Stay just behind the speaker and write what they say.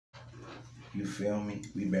You feel me?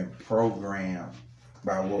 We've been programmed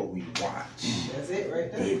by what we watch. That's it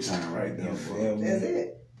right there. Big time right there. You feel me? That's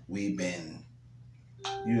it. We've been,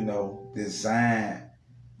 designed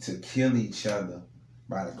to kill each other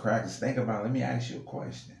by the crackers. Think about it. Let me ask you a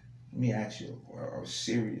question. Let me ask you a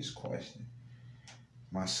serious question.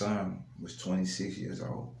 My son was 26 years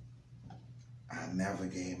old. I never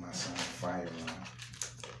gave my son a firearm.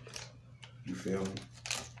 You feel me?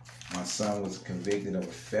 My son was convicted of a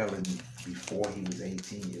felony before he was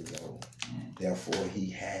 18 years old. Therefore, he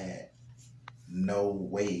had no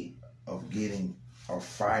way of getting a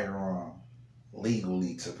firearm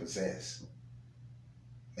legally to possess.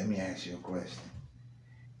 Let me ask you a question.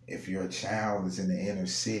 If your child is in the inner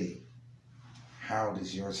city, how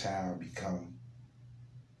does your child become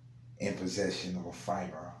in possession of a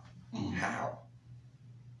firearm? How?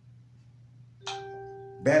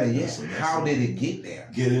 Better yet, how did it get there?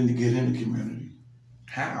 Get in the community.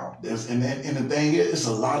 How? And the thing is, it's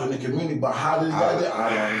a lot in the community, but how did that?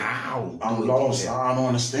 I'm lost. I don't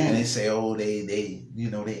understand. And they say, oh, they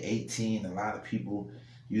 18. A lot of people,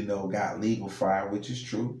 got legal fire, which is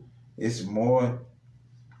true. It's more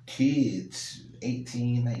kids,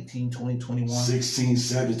 18, 19, 20, 21. 16,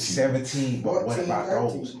 17. But 14, what about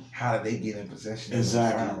 13. those? How did they get in possession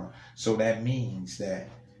Exactly. of the firearm? So that means that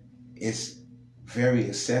it's very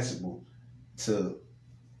accessible to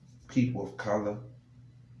people of color.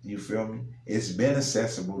 You feel me? It's been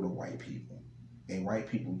accessible to white people. And white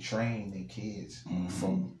people train their kids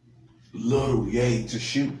from little to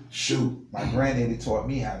shoot. My granddaddy taught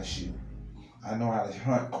me how to shoot. I know how to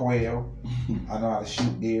hunt quail. I know how to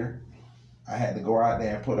shoot deer. I had to go out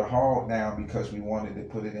there and put a hog down because we wanted to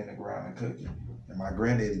put it in the ground and cook it. And my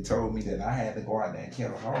granddaddy told me that I had to go out there and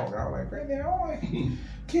kill a hog. I was like, Granddaddy, I want to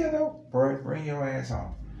kill no. Bring your ass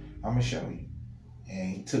home. I'm going to show you.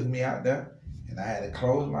 And he took me out there, and I had to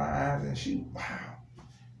close my eyes and shoot. Wow.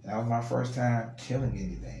 That was my first time killing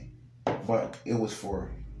anything. But it was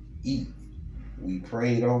for eat. We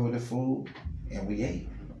prayed over the food, and we ate.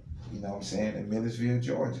 You know what I'm saying? In Millersville,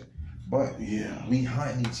 Georgia. But we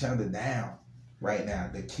hunting each other down right now.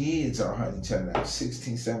 The kids are hunting each other down.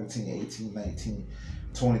 16, 17, 18, 19,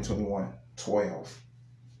 20, 21, 12.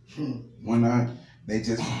 They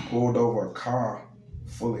just pulled over a car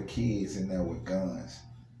full of kids in there with guns.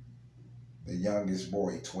 The youngest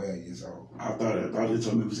boy, 12 years old. I thought they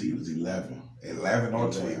told me he was 11. 11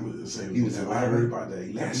 or 12. He was 11. I heard about that.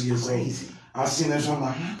 11 That's years crazy. old. I seen that, so I'm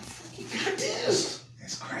like, how the fuck you got this?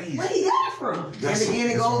 That's crazy. Where he got it from? And again,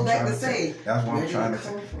 it goes back to say. That's what I'm trying to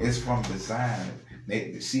say. It's from design.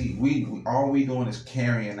 We all we doing is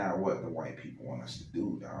carrying out what the white people want us to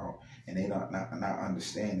do, dog. And they not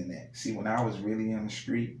understanding that. See, when I was really in the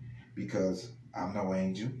street, because I'm no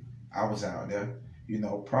angel, I was out there,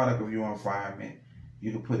 product of your environment.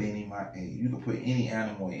 You can put any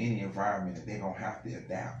animal in any environment, and they're gonna have to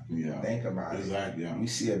adapt. Yeah. Think about exactly. it. We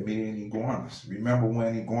see a million iguanas. Remember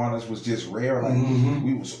when iguanas was just rare? Like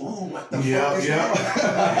we was, what the fuck is that?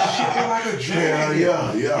 Shit like a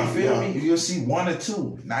dragon. You feel me? You'll see one or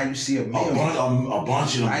two. Now you see a million. A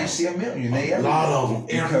bunch of them. Now you see a million. A lot of them.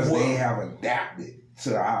 Because they have adapted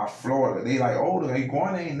to our Florida. They like, the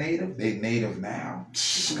iguana ain't native. They native now.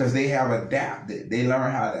 Because they have adapted. They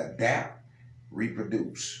learn how to adapt,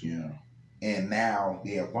 reproduce. And now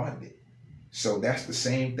they're abundant. So that's the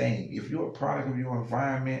same thing. If you're a product of your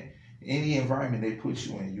environment, any environment they put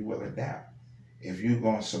you in, you will adapt. If you're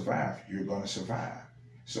going to survive, you're going to survive.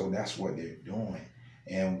 So that's what they're doing.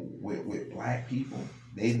 And with black people,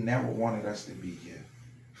 they never wanted us to be here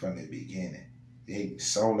from the beginning. They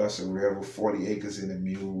sold us a river, 40 acres in a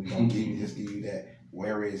mule. We're going to give you that.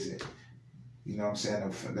 Where is it? You know what I'm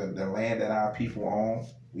saying? The land that our people own,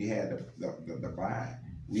 we had to buy.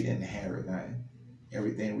 We didn't inherit nothing.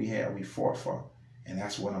 Everything we had, we fought for. And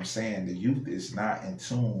that's what I'm saying. The youth is not in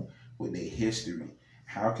tune with their history.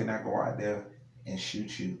 How can I go out there and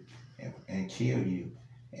shoot you and kill you?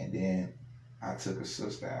 And then I took a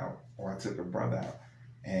sister out or I took a brother out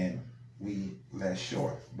and we left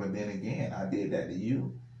short. But then again, I did that to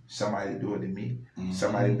you. Somebody do it to me.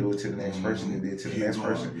 Somebody do it to the next person. They did it to the next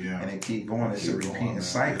person. And they keep going. It's a repeating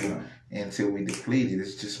cycle until we deplete it.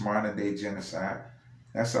 It's just modern day genocide.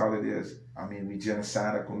 That's all it is. I mean, we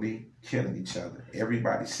genocidally killing each other.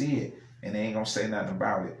 Everybody see it, and they ain't gonna say nothing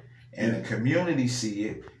about it. And the community see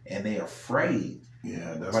it, and they afraid.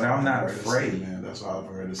 Yeah, that's but I'm not afraid. Man. That's all I've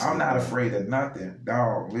heard to say. I'm not afraid of nothing,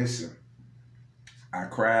 dog. Listen, I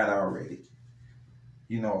cried already.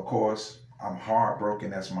 Of course, I'm heartbroken.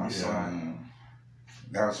 That's my son.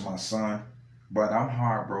 That was my son. But I'm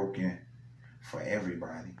heartbroken for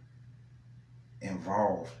everybody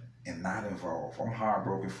involved and not involved. I'm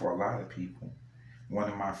heartbroken for a lot of people. One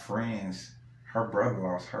of my friends, her brother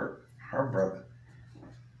lost her brother.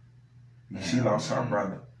 She lost her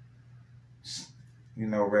brother. You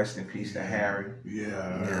know, rest in peace to Harry. Yeah,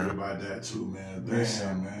 I heard about that too, man.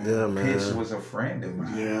 Listen, man. Yeah, man. Pitts was a friend of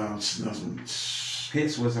mine. Yeah,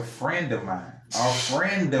 Pitts was a friend of mine. A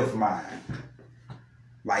friend of mine.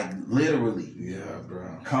 Like, literally. Yeah,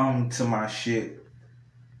 bro. Come to my shit.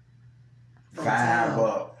 5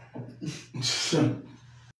 up. Hang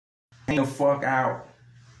the fuck out.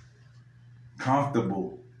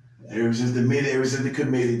 Comfortable. Ever since the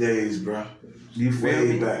committee days, bro. You feel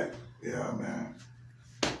me? Back. Yeah, man.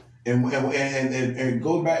 And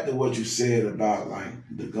go back to what you said about like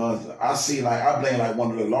the guns. I see like I blame like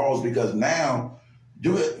one of the laws because now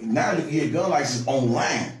you can get a gun license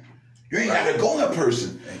online. You ain't got to go in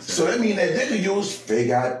person. Exactly. So that means that they can use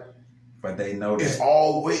fake out. But they know that it's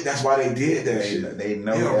all wait. That's why they did that shit. They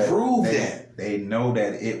know they approved that. They know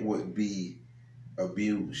that it would be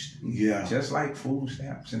abused. Yeah. Just like food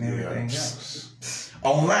stamps and everything else.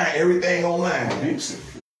 Online, everything online.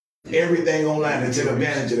 Abusive. Everything online. They take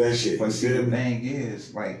advantage of that shit. But see, the thing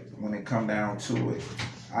is, like, when it come down to it,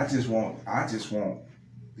 I just want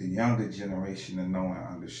the younger generation to know and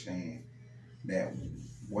understand that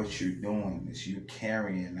what you're doing is you're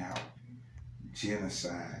carrying out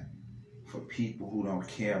genocide for people who don't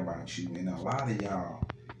care about you. And a lot of y'all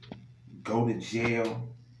go to jail,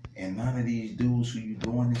 and none of these dudes who you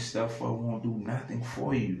doing this stuff for won't do nothing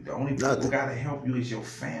for you. The only people who gotta help you is your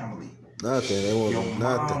family. Nothing. They won't your do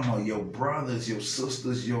mama, nothing. your brothers, your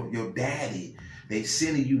sisters, your daddy. They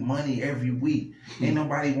sending you money every week. Ain't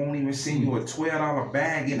nobody won't even send you a $12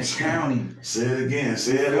 bag in the county. Say it again.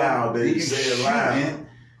 Say it loud, baby. Say it loud.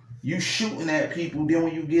 You shooting at people, then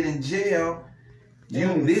when you get in jail,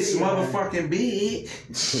 you this motherfucking big.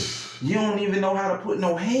 You don't even know how to put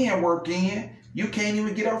no handwork in. You can't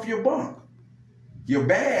even get off your bunk. Your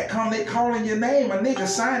bag they calling your name, a nigga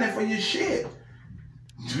signing for your shit.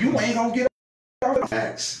 You ain't gonna get off.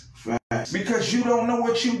 Facts. Because you don't know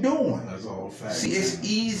what you doing. That's all facts. See, it's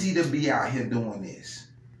easy to be out here doing this.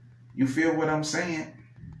 You feel what I'm saying?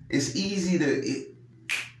 It's easy to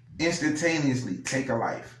instantaneously take a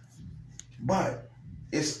life. But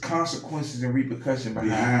it's consequences and repercussion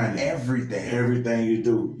behind everything. Everything you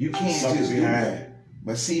do. You can't just do that.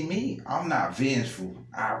 But see me, I'm not vengeful.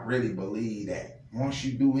 I really believe that once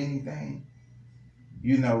you do anything,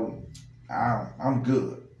 you know, I'm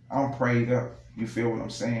good. I'm prayed up. You feel what I'm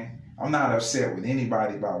saying? I'm not upset with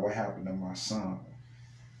anybody about what happened to my son.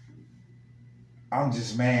 I'm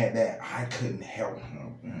just mad that I couldn't help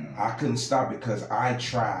him. I couldn't stop because I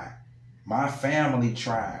tried. My family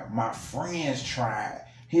tried. My friends tried.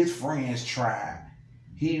 His friends tried.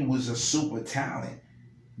 He was a super talent,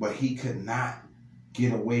 but he could not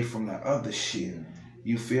get away from the other shit.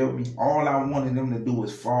 You feel me? All I wanted them to do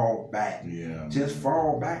was fall back. Yeah. Just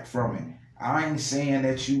fall back from it. I ain't saying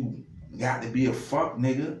that you got to be a fuck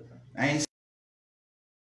nigga. I ain't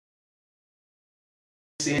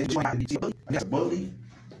saying you got to be a bully.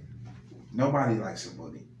 Nobody likes a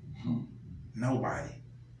bully. Nobody.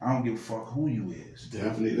 I don't give a fuck who you is.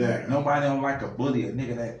 Definitely that. Nobody don't like a bully, a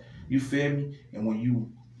nigga that, you feel me? And when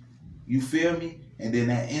you feel me? And then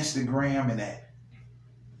that Instagram and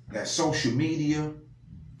that social media.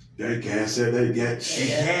 It gasses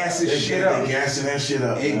shit up. It gassing that shit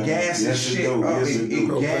up. It gasses shit up.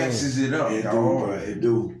 It gasses it up, dog. It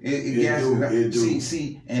do. It gasses it up.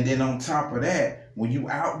 See, and then on top of that, when you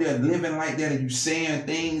out there living like that and you saying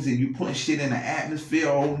things and you putting shit in the atmosphere,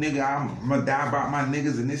 oh nigga, I'm gonna die about my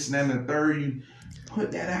niggas and this and that and the third, you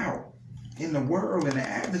put that out in the world, in the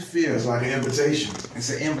atmosphere. It's like an invitation. It's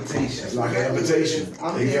an invitation. It's like an invitation.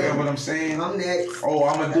 You get what I'm saying? I'm next. Oh,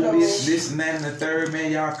 I'm gonna do this and that and the third,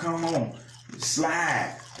 man. Y'all come on.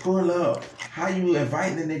 Slide. Pull up. How you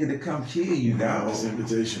inviting the nigga to come kill you, dog? It's an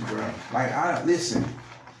invitation, bro. Like, listen,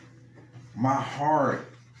 my heart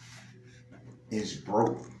is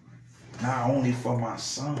broke. Not only for my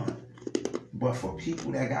son, but for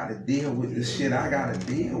people that gotta deal with the shit I gotta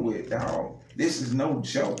deal with, dog. This is no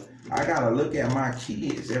joke. I gotta look at my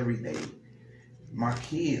kids every day. My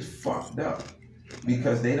kids fucked up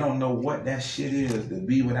because they don't know what that shit is to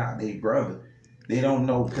be without their brother. They don't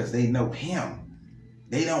know because they know him.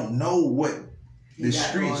 They don't know what the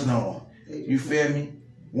streets know. You feel me?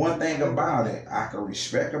 One thing about it, I can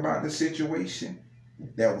respect about the situation,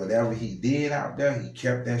 that whatever he did out there, he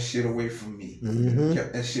kept that shit away from me. He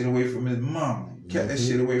kept that shit away from his mom. Kept that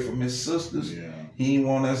shit away from his sisters. Yeah. He didn't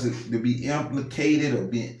want us to be implicated or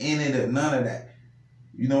be in it or none of that.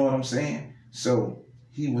 You know what I'm saying? So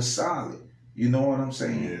he was solid. You know what I'm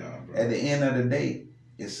saying? Yeah, bro. At the end of the day,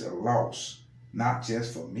 it's a loss, not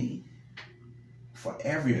just for me, for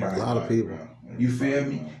everybody. A lot of people. You feel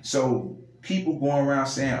me? So people going around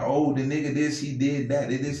saying, "Oh, the nigga this, he did that,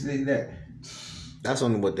 this, that." That's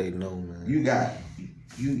only what they know, man. You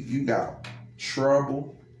got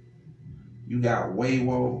Trouble, you got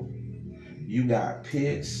Waywo, you got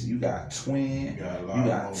Pitts, you got Twin, you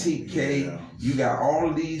got TK, you got all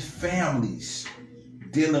of these families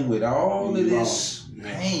dealing with all of this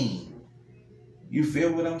pain. You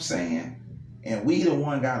feel what I'm saying? And we the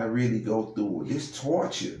one gotta really go through this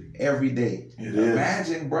torture every day.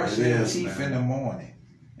 Imagine brushing your teeth in the morning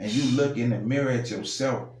and you look in the mirror at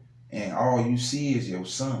yourself and all you see is your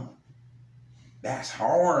son. That's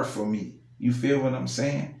hard for me. You feel what I'm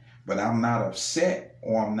saying? But I'm not upset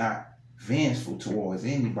or I'm not vengeful towards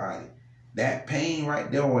anybody. That pain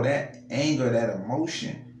right there or that anger, that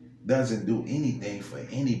emotion doesn't do anything for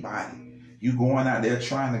anybody. You going out there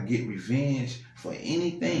trying to get revenge for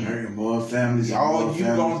anything. Hurt more families. All you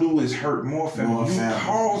gonna do is hurt more families. You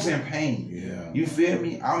causing pain. Yeah. You feel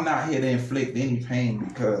me? I'm not here to inflict any pain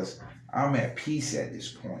because I'm at peace at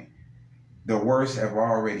this point. The worst have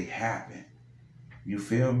already happened. You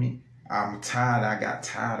feel me? I'm tired. I got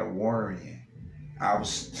tired of worrying. I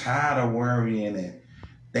was tired of worrying and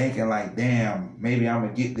thinking like, damn, maybe I'm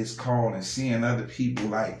going to get this call and seeing other people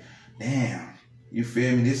like, damn, you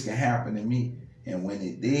feel me? This can happen to me. And when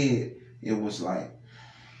it did, it was like,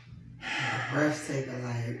 breathtaking,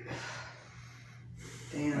 like,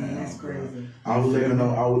 damn, that's crazy. I was looking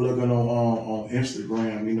on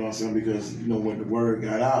Instagram, you know what I'm saying, because, you know, when the word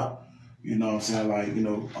got out, you know what I'm saying, like, you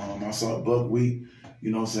know, I saw Buckwheat,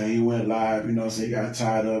 you know what I'm saying, he went live, you know what I'm saying, he got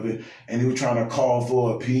tired of it, and he was trying to call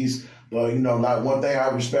for a peace. But, you know, like one thing I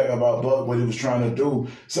respect about Buck, what he was trying to do,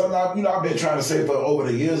 something, you know, I've been trying to say for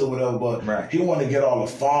over the years or whatever, but he wanted to get all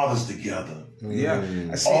the fathers together.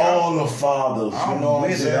 Yeah. See, all the fathers. I'm you know what I'm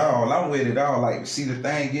with saying? it all. I'm with it all. Like, see, the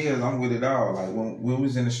thing is, I'm with it all. Like, when we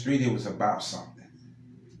was in the street, it was about something.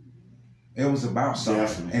 It was about something.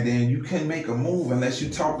 Definitely. And then you couldn't make a move unless you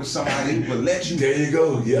talk to somebody who would let you. There you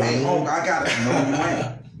go. Yeah. Hey, oh, I got it. No, you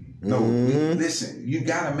ain't. No, listen, you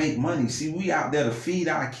got to make money. See, we out there to feed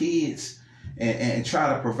our kids and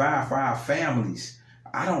try to provide for our families.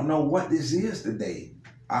 I don't know what this is today.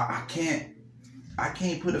 I can't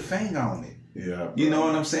put a finger on it. Yeah. You know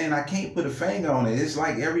what I'm saying? I can't put a finger on it. It's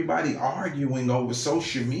like everybody arguing over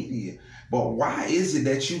social media. But why is it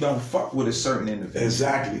that you don't fuck with a certain individual?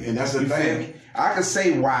 Exactly. And that's the You feel thing. me? I can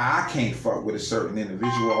say why I can't fuck with a certain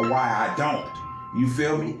individual or why I don't. You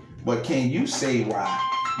feel me? But can you say why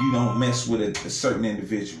you don't mess with a certain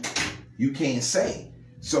individual? You can't say.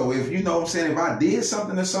 So if you know what I'm saying, if I did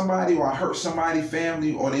something to somebody or I hurt somebody's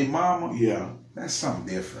family or their mama, that's something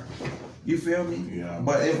different. You feel me? Yeah.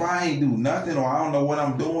 But if I ain't do nothing or I don't know what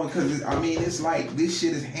I'm doing, because I mean, it's like this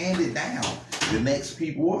shit is handed down. The next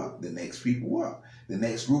people up, the next people up, the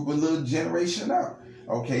next group of little generation up.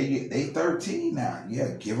 Okay, they 13 now.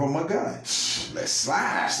 Yeah, give them a gun. Let's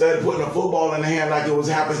slide. Instead of putting a football in the hand like it was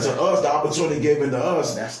happening to us, the opportunity given to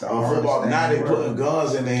us. That's the football. Now they putting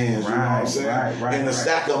guns in their hands. Right, you know what I'm saying? right, and a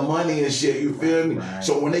stack of money and shit. You feel me? Right.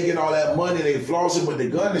 So when they get all that money, they flossing with the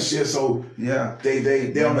gun and shit. So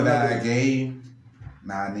they remember that I gave.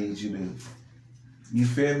 Now I need you to. You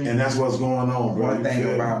feel me? And that's what's going on, bro. One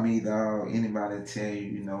thing about me, dog. Anybody tell you,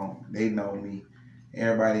 you know, they know me.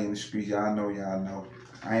 Everybody in the street, y'all know.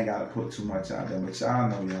 I ain't gotta put too much out there, but y'all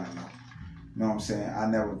know. You know what I'm saying? I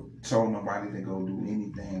never told nobody to go do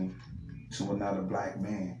anything to another black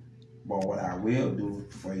man. But what I will do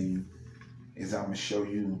for you is I'm gonna show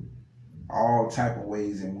you all type of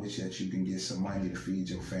ways in which that you can get some money to feed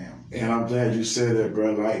your family. And I'm glad you said that,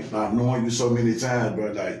 bro. Like, by knowing you so many times,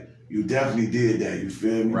 bro, like, you definitely did that. You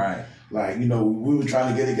feel me? Right. Like, you know, we were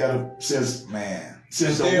trying to get together since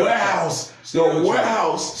the warehouse. Still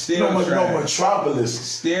No Metropolis.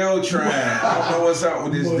 Still trying. I don't know what's up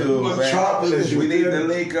with this dude, Metropolis, man. We need to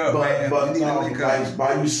link up, man. But we need to link like, up.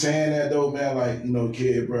 by you saying that, though, man, like, you know,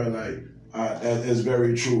 kid, bro, like, that's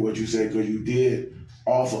very true what you said, because you did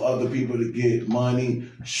offer other people to get money,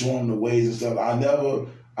 show them the ways and stuff.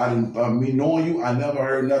 Me knowing you, I never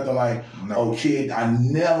heard nothing like, oh, kid, I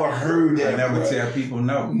never heard that. I never tell people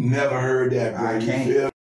no. Never heard that, bro. I can't. You feel?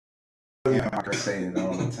 Yeah, I can say it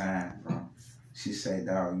all the time, bro. She say,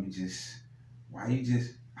 dog,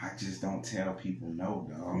 I just don't tell people no,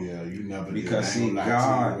 dog. Yeah, you never did. Because see,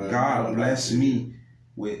 God bless me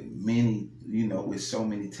with many, you know, with so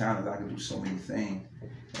many talents. I can do so many things.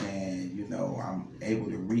 And, you know, I'm able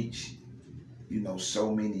to reach, you know,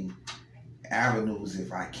 so many avenues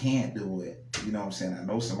if I can't do it. You know what I'm saying? I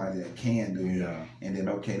know somebody that can do it. And then,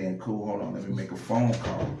 okay, then cool, hold on, let me make a phone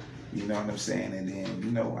call. You know what I'm saying? And then,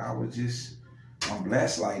 you know, I'm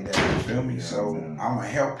blessed like that, you feel me? Yeah, so man. I'm gonna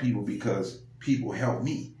help people because people help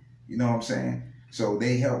me. You know what I'm saying? So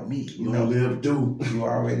they help me. You know, live do. You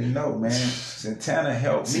already know, man. Santana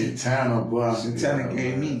helped me. Santana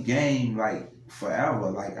gave me game like forever.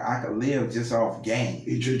 Like I could live just off game.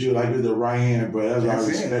 He treated you like you're the right hand, bro. That's why I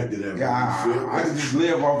respected that. Yeah, I could just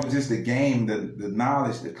live off of just the game, the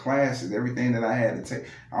knowledge, the classes, everything that I had to take.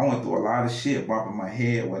 I went through a lot of shit, bumping my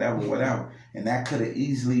head, whatever. And that could have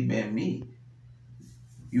easily been me.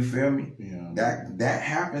 You feel me? Yeah. That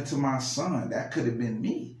happened to my son. That could have been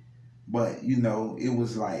me. But, you know, it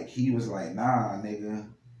was like, he was like, nah, nigga,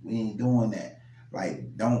 we ain't doing that.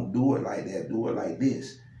 Like, don't do it like that. Do it like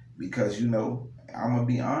this. Because, you know, I'm going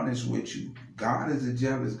to be honest with you. God is a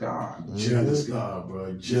jealous God. Jealous God,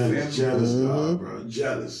 bro. Jealous God, bro.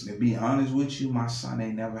 Jealous. To be honest with you, my son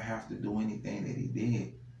ain't never have to do anything that he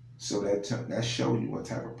did. So that show you what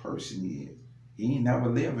type of person he is. He ain't never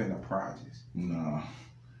lived in the projects. No.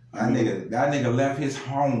 That nigga left his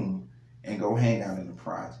home and go hang out in the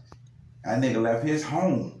projects. That nigga left his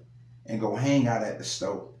home and go hang out at the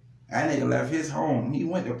store. That nigga left his home. He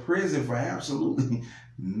went to prison for absolutely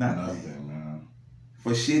nothing, man.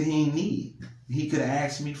 For shit he ain't need. He could have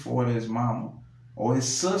asked me for it, his mama or his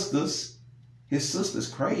sisters. His sisters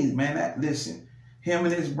crazy, man. Listen, him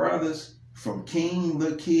and his brothers from King,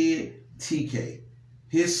 Lil Kid, TK.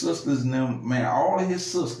 His sisters and them, man, all of his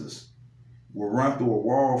sisters will run through a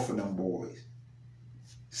wall for them boys.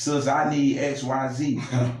 Sis, I need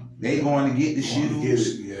XYZ. They going to get the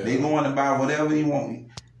shoes. They going to buy whatever he want.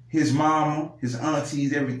 His mama, his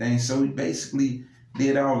aunties, everything. So he basically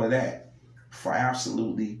did all of that for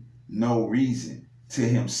absolutely no reason to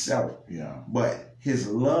himself. Yeah. But his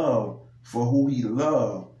love for who he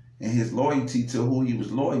loved and his loyalty to who he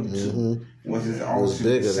was loyal to was his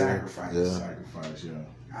ultimate sacrifice. Sacrifice, yeah.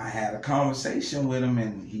 I had a conversation with him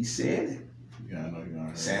and he said it. Yeah, I know you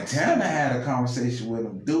heard. Santana had a conversation with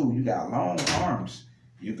him. Dude, you got long arms.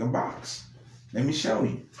 You can box. Let me show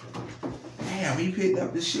you. Damn, he picked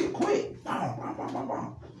up this shit quick. Boom, boom, boom, boom,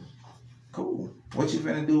 boom. Cool. What you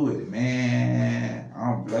finna do with it, man?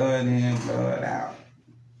 I'm blood in, blood out.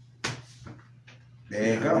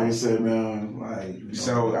 There you go. Like I said, man. Like, you know,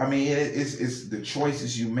 so I mean, it's the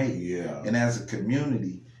choices you make. Yeah. And as a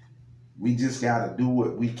community, we just gotta do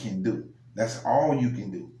what we can do. That's all you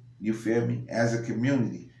can do. You feel me? As a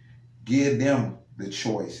community, give them the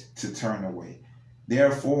choice to turn away.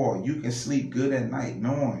 Therefore, you can sleep good at night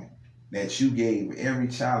knowing that you gave every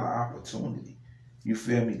child an opportunity. You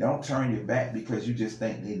feel me? Don't turn your back because you just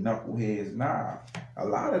think they knuckleheads. Nah, a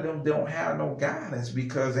lot of them don't have no guidance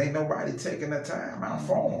because ain't nobody taking the time out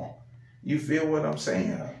for them. You feel what I'm saying?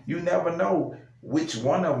 Yeah. You never know which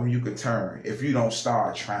one of them you could turn if you don't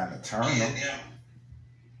start trying to turn them.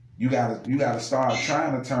 You gotta start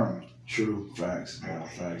trying to turn them. True. Facts. Yeah,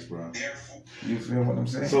 facts, bro. You feel what I'm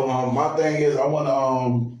saying? So my thing is, I want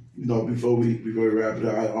to you know, before we wrap it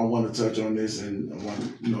up, I want to touch on this and I want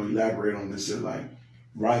to, you know, elaborate on this. And like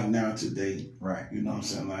right now, today, right? You know what I'm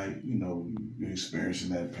saying? Like, you know, you're experiencing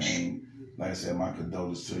that pain. Like I said, my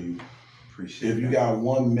condolences to you. Appreciate. If you got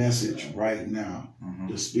one message right now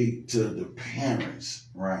to speak to the parents,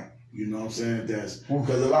 right? You know what I'm saying? That's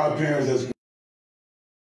because a lot of parents that's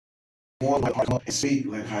want to speak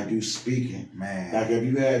like how you speaking, man. Like if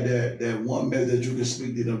you had that one message that you can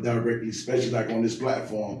speak to them directly, especially like on this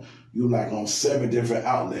platform, you like on 7 different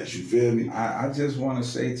outlets. You feel me? I just want to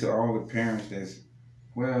say to all the parents that's,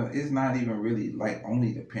 well, it's not even really like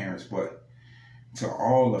only the parents, but to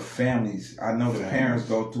all the families. I know the parents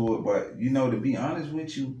go through it, but you know, to be honest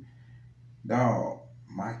with you, dog,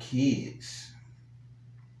 my kids,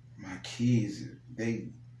 they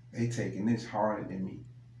taking this harder than me.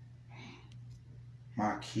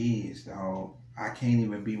 My kids, dog, I can't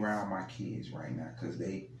even be around my kids right now because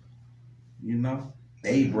they, you know,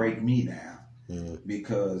 they break me down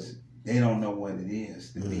because they don't know what it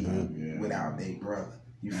is to be without their brother.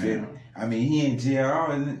 You feel me? I mean, he in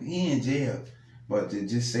jail, but to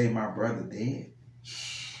just say my brother dead,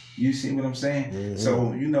 you see what I'm saying?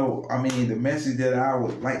 So, you know, I mean, the message that I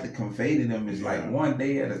would like to convey to them is like one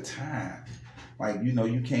day at a time. Like, you know,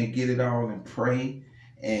 you can't get it all and pray.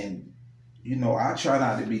 And, you know, I try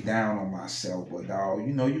not to be down on myself, but dog,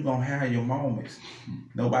 you know, you're going to have your moments.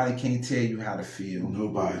 Nobody can't tell you how to feel.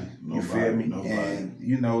 Nobody. You feel me? And,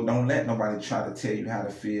 you know, don't let nobody try to tell you how to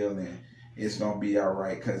feel and it's going to be all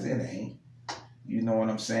right, because it ain't. You know what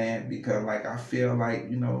I'm saying? Because, like, I feel like,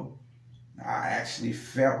 you know, I actually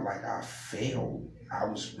felt like I failed. I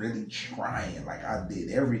was really trying. Like, I did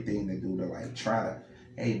everything to do to, like, try to,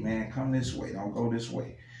 hey, man, come this way. Don't go this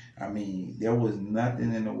way. I mean, there was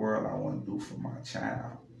nothing in the world I want to do for my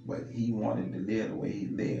child, but he wanted to live the way he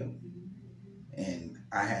lived, and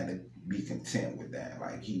I had to be content with that.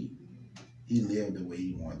 Like he lived the way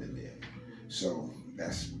he wanted to live. So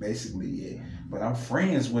that's basically it. But I'm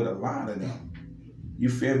friends with a lot of them. You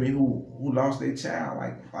feel me? Who lost their child?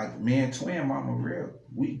 Like me and twin mama real.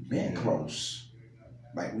 We've been close.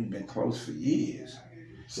 Like we've been close for years.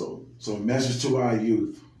 So message to our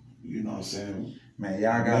youth. You know what I'm saying? Man,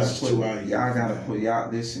 y'all gotta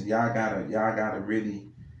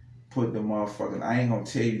really put the motherfuckers. I ain't gonna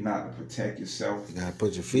tell you not to protect yourself. You gotta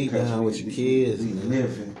put your feet down with your kids.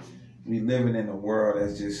 We living in a world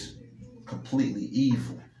that's just completely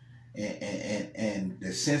evil and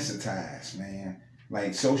desensitized, man.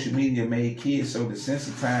 Like social media made kids so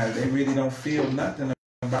desensitized they really don't feel nothing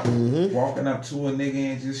about walking up to a nigga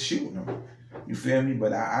and just shooting them. You feel me?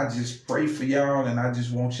 But I just pray for y'all, and I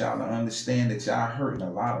just want y'all to understand that y'all hurting a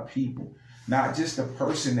lot of people. Not just the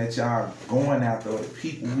person that y'all going after, or the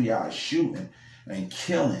people who y'all shooting and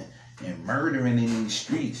killing and murdering in these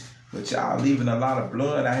streets. But y'all leaving a lot of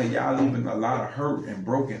blood out here. Y'all leaving a lot of hurt and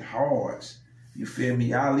broken hearts. You feel me?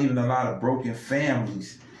 Y'all leaving a lot of broken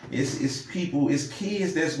families. It's people, it's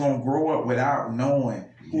kids that's gonna grow up without knowing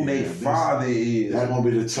who their father is. That's gonna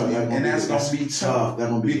be the tough. That's gonna be tough. That's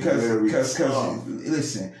gonna be because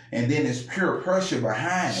listen, and then it's peer pressure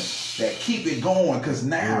behind it that keep it going. Cause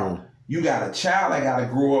now you got a child that gotta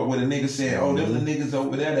grow up with a nigga saying, "Oh, them the niggas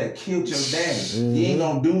over there that killed your daddy. You ain't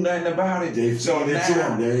gonna do nothing about it." They so feed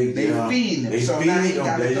now they feeding him. So now he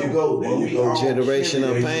got there you go. There you go. Generation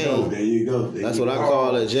of pain. There you go. That's what I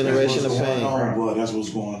call it. Generation of pain. Boy, that's what's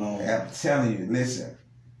going on. I'm telling you, listen.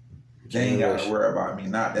 They ain't gotta worry about me.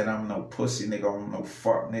 Not that I'm no pussy nigga, I'm no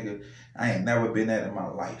fuck nigga. I ain't never been that in my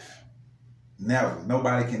life. Never.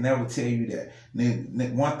 Nobody can never tell you that.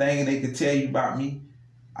 One thing they can tell you about me,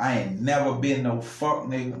 I ain't never been no fuck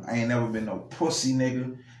nigga. I ain't never been no pussy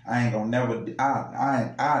nigga. I ain't gonna never.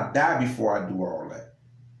 I'll die before I do all that.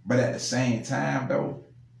 But at the same time, though,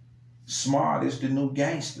 smart is the new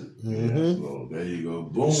gangster. So there you go.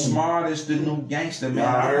 Boom. Smart is the new gangster, man.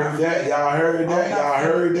 Y'all heard that? Y'all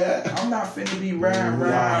heard that? I'm not finna be riding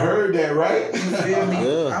around. Y'all heard that, right? You feel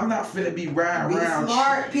me? I'm not finna be riding around. Be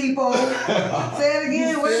smart, people. Say it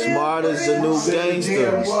again. Smart is the new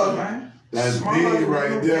gangster. That's big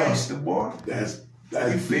right there. Gangster, boy. That's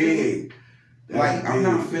big. Like, I'm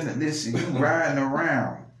not finna, listen, you riding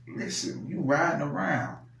around. Listen, you riding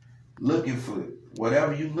around looking for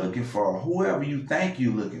whatever you looking for, whoever you think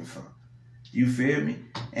you looking for. You feel me?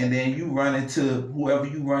 And then you run into whoever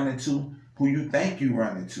you run into, who you think you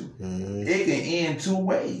run into. It can end two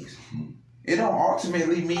ways. It don't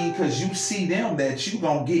ultimately mean because you see them that you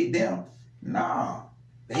gonna get them. Nah,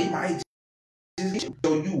 they might just get you.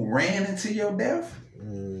 So you ran into your death?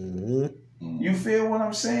 You feel what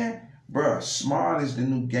I'm saying? Bruh, smart is the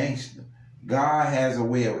new gangster. God has a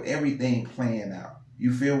way of everything playing out.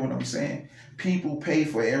 You feel what I'm saying? People pay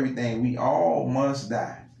for everything. We all must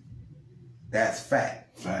die. That's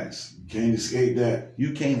fact. Facts. Can't escape that.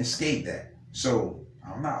 You can't escape that. So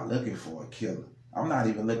I'm not looking for a killer. I'm not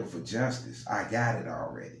even looking for justice. I got it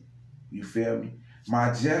already. You feel me?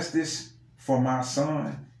 My justice for my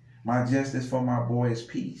son, my justice for my boy is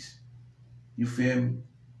peace. You feel me?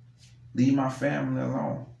 Leave my family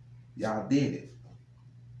alone. Y'all did it.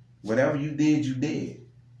 Whatever you did, you did.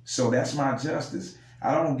 So that's my justice.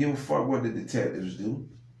 I don't give a fuck what the detectives do.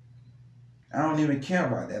 I don't even care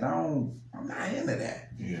about that. I'm not into that.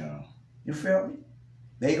 Yeah. You feel me?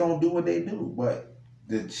 They gonna do what they do, but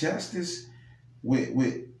the justice with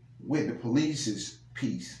the police is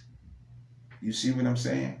peace. You see what I'm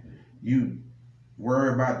saying? You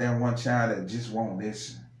worry about that one child that just won't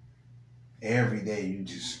listen. Every day you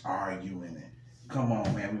just arguing it. Come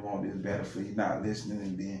on, man, we want this better for you. Not listening,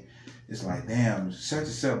 and then it's like, damn, such and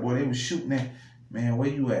such, boy, they was shooting at. Man, where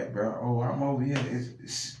you at, bro? Oh, I'm over here.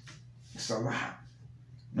 It's a lot.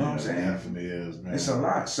 You know what I'm saying? It definitely is, man. It's a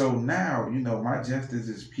lot. So now, you know, my justice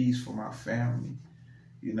is peace for my family.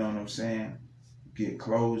 You know what I'm saying? Get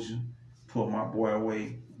closure, put my boy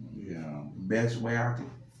away. Yeah. Best way I can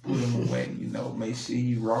put him away, you know, make sure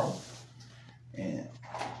he raw. And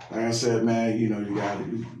like I said, man, you know, you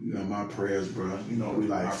got my prayers, bro. You know, we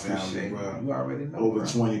like family, bro. You already know, over bro.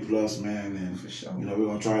 20 plus, man, and for sure. You know, we're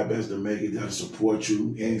gonna try our best to make it to support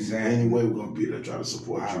you. Exactly. Any way we're gonna be there to try to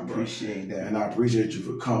support you, bro. I appreciate that. And I appreciate you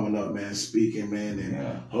for coming up, man, speaking, man,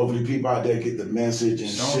 and hopefully people out there get the message and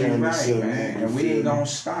sharing this stuff, man. And we ain't gonna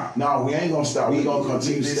stop. No, we ain't gonna stop. We're gonna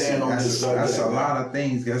continue staying on this subject. That's a lot of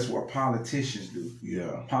things. That's what politicians do.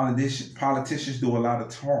 Yeah. Politicians do a lot of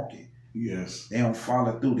talking. Yes. They don't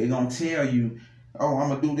follow through. They gonna tell you Oh, I'm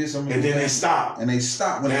gonna do this. I'm gonna and do then that. they stop. And they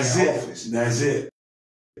stop when That's they're in it. office. That's it.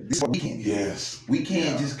 This is what we can't do. Yes. We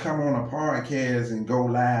can't just come on a podcast and go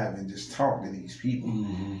live and just talk to these people.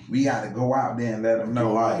 Mm-hmm. We got to go out there and let them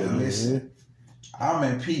know. Go out Like, there. listen, I'm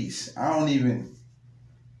in peace. I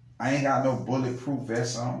ain't got no bulletproof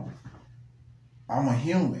vest on. I'm a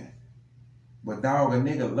human. But dog, a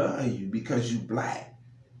nigga love you because you black.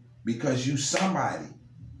 Because you somebody.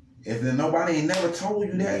 If nobody ain't never told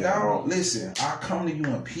you that, dog, listen, I'll come to you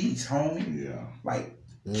in peace, homie. Yeah. Like,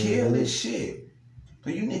 kill this shit.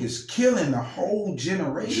 But you niggas killing the whole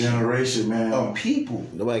generation man. of people.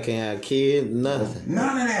 Nobody can't have kids, nothing.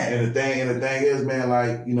 None of that. And the thing is, man,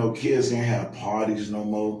 like, you know, kids can't have parties no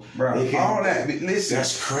more. Bro, all that. Listen.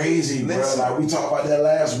 That's crazy, listen, bro. Like, we talked about that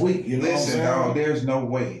last week. You know listen, what I'm saying? dog, there's no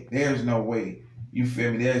way. There's no way. You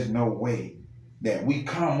feel me? There's no way that we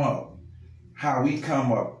come up, how we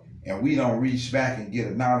come up, and we don't reach back and get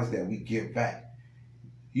a knowledge that we give back.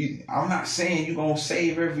 I'm not saying you're going to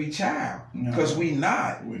save every child, because we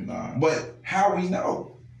not. We're not. But how we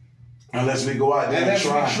know? Unless we go out there and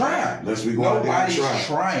try. Unless we go out there and try. Nobody's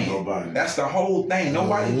trying. Nobody. That's the whole thing.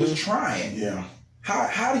 Nobody was trying. Yeah.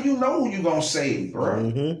 How do you know who you going to save, bro?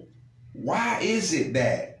 Mm-hmm. Why is it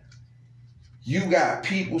that you got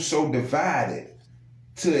people so divided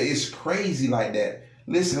to it's crazy like that?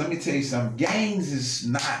 Listen, let me tell you something. Gangs is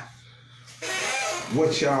not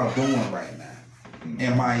what y'all doing right now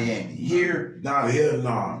in Miami. Here,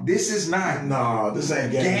 Nah. this is not. Nah, this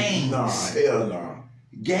ain't gangs. Gangs. Nah, hell nah.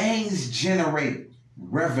 Gangs generate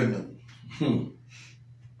revenue.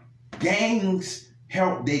 Gangs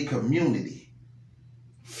help their community.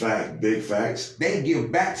 Big facts. They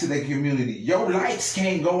give back to their community. Your lights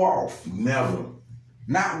can't go off. Never.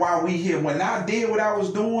 Not while we here. When I did what I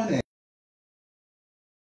was doing,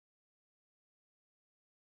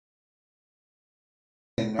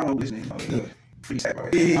 and I was listening,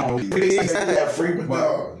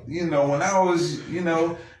 you know, when I was, you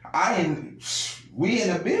know, we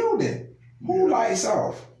in the building. Who lights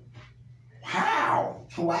off? How?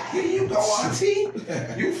 Here you go, auntie.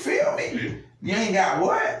 You feel me? You ain't got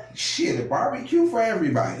what? Shit, a barbecue for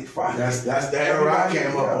everybody. Fuck. That's the era I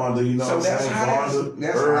came up under, you know So what I'm saying?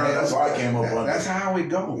 That's how I came up under. That's how it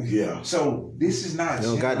goes. Yeah. So this is not. You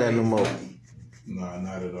don't got that no more. Nah,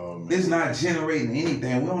 not at all, man. This is not generating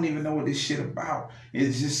anything. We don't even know what this shit about.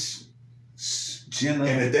 It's just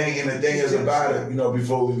generating. And the thing is about it, you know,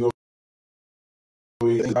 before we go,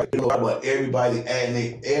 you know what everybody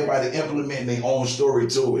implementing their own story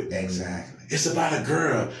to it. Exactly. It's about a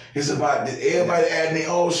girl. It's about everybody adding their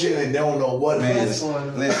own shit and they don't know what it is.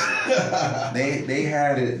 Listen, they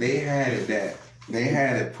had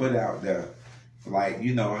it put out there, like,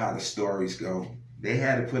 you know how the stories go. They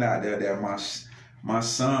had it put out there that my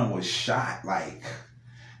son was shot, like,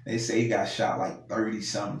 they say he got shot like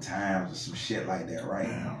 30-something times or some shit like that, right?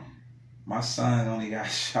 Yeah. My son only got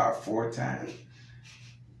shot 4 times.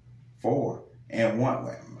 4. And one,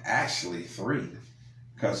 actually 3.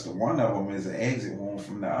 Because the one of them is an exit wound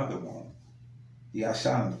from the other wound. He got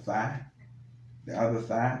shot in the thigh, the other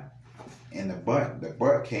thigh, and the butt. The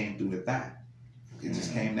butt came through the thigh. It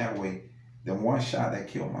just came that way. The one shot that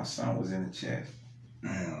killed my son was in the chest.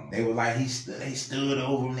 They were like, they stood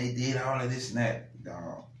over him, they did all of this and that.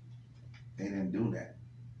 Dog, they didn't do that.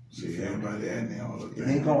 See, everybody adding all of that.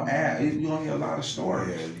 They gonna add, you gonna hear a lot of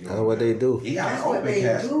stories. That's what they do. You got That's an what open they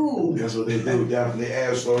cast. do. That's what they do. Definitely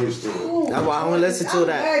add stories to it. That's why I don't listen to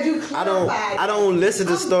that. I don't listen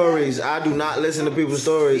to stories. I do not listen to people's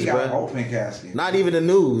stories, He got an bro. open casket. Not even the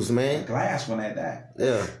news, man. Glass one at that.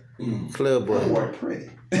 Yeah. Clear That boy. boy pretty.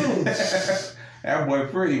 That boy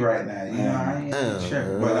pretty right now. You know, I ain't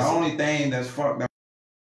tripping. But the only thing that's fucked up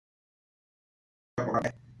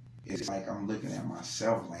is like I'm looking at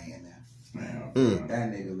myself laying there.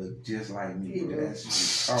 That nigga look just like me, bro.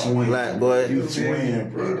 That's Black boy. You feel me? Twin,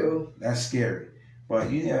 bro. That's scary. But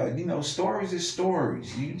you know, stories is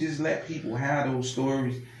stories. You just let people have those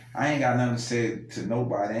stories. I ain't got nothing to say to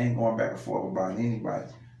nobody. I ain't going back and forth about anybody.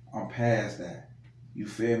 I'm past that. You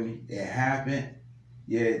feel me? It happened.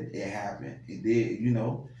 Yeah, it happened. It did. You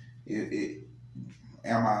know,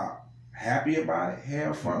 am I happy about it?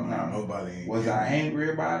 Hell, fuck no. Nobody ain't. Was I angry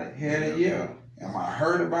about it? Hell yeah. Am I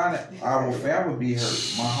hurt about it? I will forever be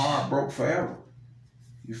hurt. My heart broke forever.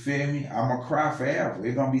 You feel me? I'm going to cry forever.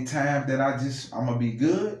 It's going to be times that I'm going to be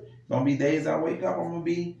good. Going to be days I wake up, I'm going to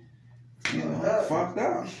be, fucked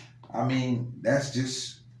up. I mean, that's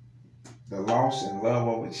just the loss and love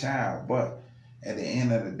of a child. But at the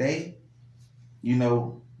end of the day,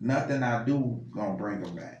 nothing I do going to bring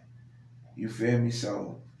them back. You feel me?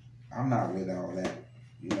 So I'm not with all that,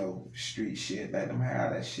 street shit. Let them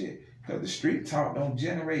have that shit. Cause the street talk don't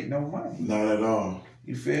generate no money. Not at all.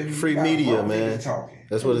 You feel me? Free media, man. Talking.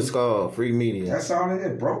 That's what it's called. Free media. That's all it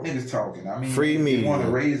is. Broke niggas talking. I mean, free media. You want to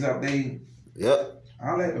raise up they. Yep.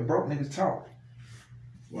 I'll let the broke niggas talk.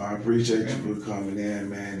 Well, I appreciate you for coming in,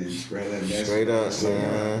 man, and spread that message. Straight up,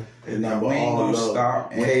 man. And we ain't gonna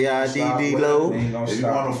stop. KIDD low. If you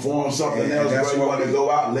want to form something else, bro, you want to go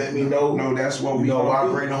out, let me know. No, that's what we know. I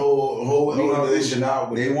do. bring the whole organization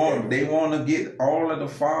out. They want to get all of the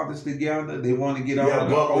fathers together. They want to get all of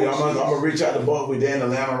the Buckley. I'm gonna reach out to Buckley. They're in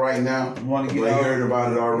Atlanta right now. Want to get? But he heard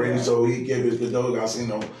about it already, so he gave his good dog. I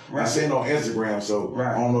seen on Instagram, so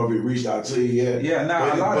I don't know if he reached out to you yet. Yeah,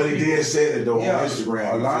 but he did say it though on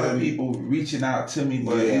Instagram. A lot of people reaching out to me,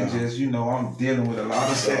 but it's just I'm dealing with a lot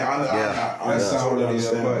of stuff. I totally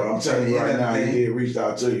understand, but I'm telling you right now, he did reach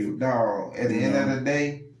out to you. No, at the end of the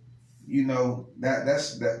day,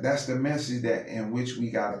 that's the message that in which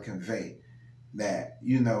we gotta convey. That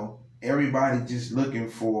everybody just looking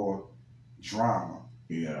for drama.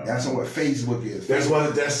 Yeah, that's what Facebook is. That's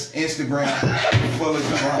Instagram full of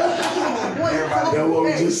drama. Everybody, that's what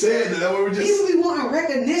we just said. That's what we just. People be wanting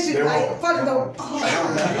recognition,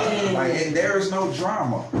 and there is no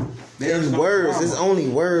drama. There's words. There's only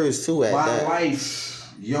words too at that. My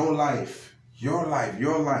life, your life, your life,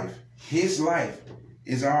 your life, his life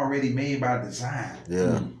is already made by design.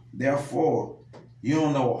 Yeah. Therefore, you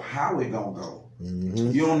don't know how it gonna go. Mm-hmm.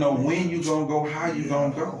 You don't know when you gonna go, how you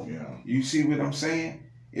gonna go. Yeah. You see what I'm saying?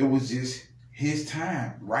 It was just his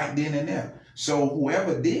time right then and there. So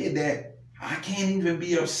whoever did that, I can't even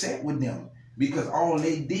be upset with them because all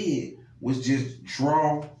they did was just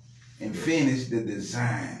draw and finish the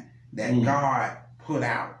design that God put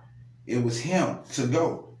out. It was him to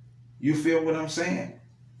go. You feel what I'm saying?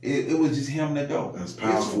 It was just him to go. That's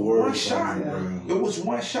powerful words. One shot. It was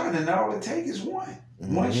one shot, and all it takes is one.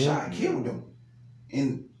 Mm-hmm. One shot killed him.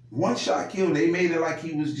 And one shot killed him. They made it like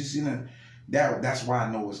he was just in a... That's why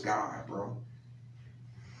I know it's God, bro.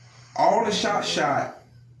 All the shots shot,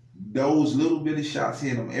 those little bitty shots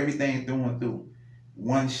hit him, everything through and through.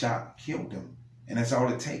 One shot killed him. And that's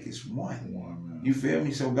all it takes is one. You feel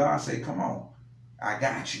me? So God say, come on, I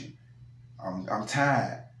got you. I'm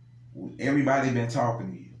tired. Everybody been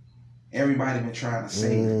talking to you. Everybody been trying to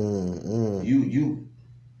say that. You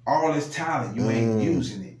all this talent, you ain't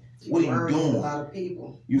using it. What are you doing? A lot of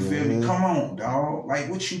people. You feel me? Come on, dog. Like,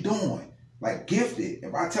 what you doing? Like, gifted.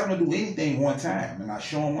 If I tell him to do anything one time and I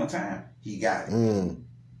show him one time, he got it.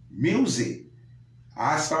 Music.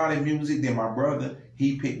 I started music, then my brother,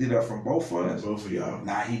 he picked it up from both of us. Both of y'all.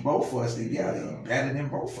 Now he both of us together. He better than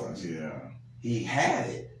both of us. Yeah. He had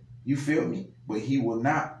it. You feel me? But he will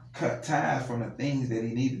not cut ties from the things that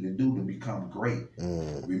he needed to do to become great.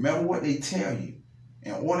 Remember what they tell you.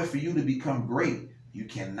 In order for you to become great, you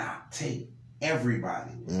cannot take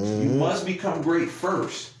everybody. You must become great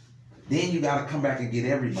first. Then you got to come back and get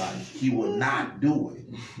everybody. He will not do it.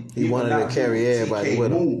 He wanted to carry everybody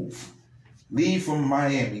with him. Move. Leave from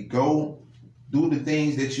Miami. Go do the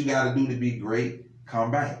things that you got to do to be great.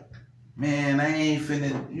 Come back. Man, I ain't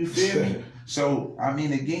finna, you feel me? So, I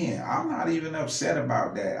mean, again, I'm not even upset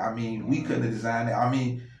about that. I mean, we couldn't have designed it. I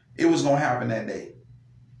mean, it was going to happen that day.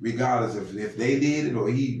 Regardless of if they did it or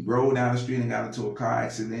he rode down the street and got into a car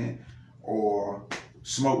accident or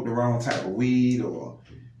smoked the wrong type of weed or,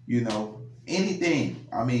 anything.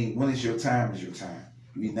 I mean, when it's your time, it's your time.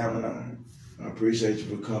 We never know. I appreciate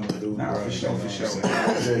you for coming through. Nah, for sure.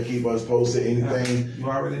 Keep us posted. Anything. You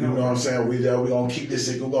already know. You know what I'm saying? We're going to keep this.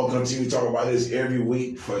 We're going to continue to talk about this every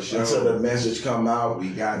week. For sure. Until the message come out. We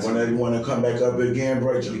got to. Whenever you want to come back up again,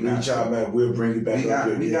 bro, just reach out, man. We'll bring you back up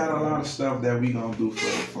again. We got a lot of stuff that we going to do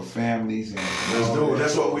for families. And let's do it.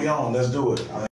 That's what we on. Let's do it.